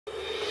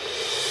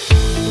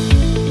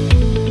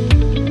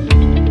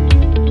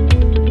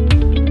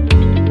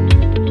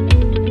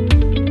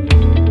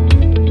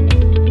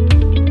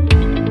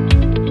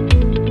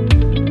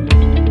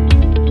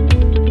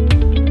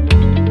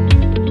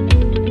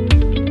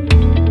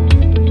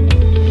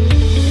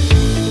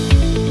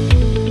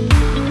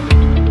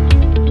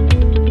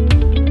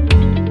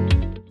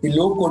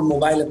Therefore,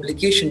 mobile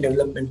application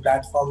development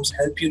platforms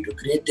help you to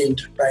create the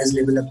enterprise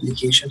level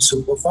application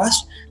super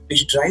fast,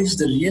 which drives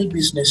the real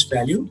business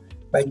value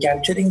by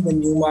capturing the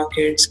new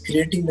markets,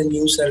 creating the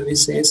new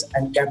services,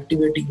 and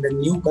captivating the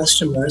new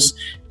customers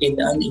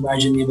in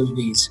unimaginable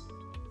ways.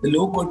 The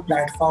low-code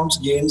platforms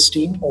gained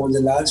steam over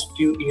the last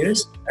few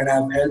years and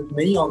have helped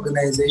many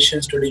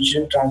organizations to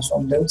digitally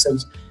transform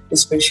themselves,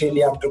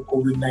 especially after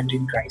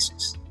COVID-19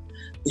 crisis.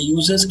 The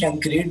users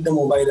can create the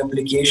mobile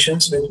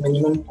applications with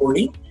minimum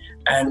coding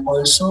and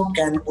also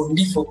can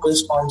only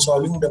focus on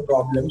solving the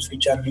problems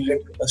which are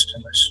related to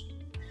customers.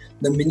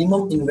 The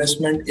minimum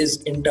investment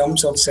is in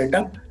terms of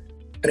setup,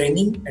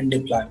 training, and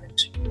deployment.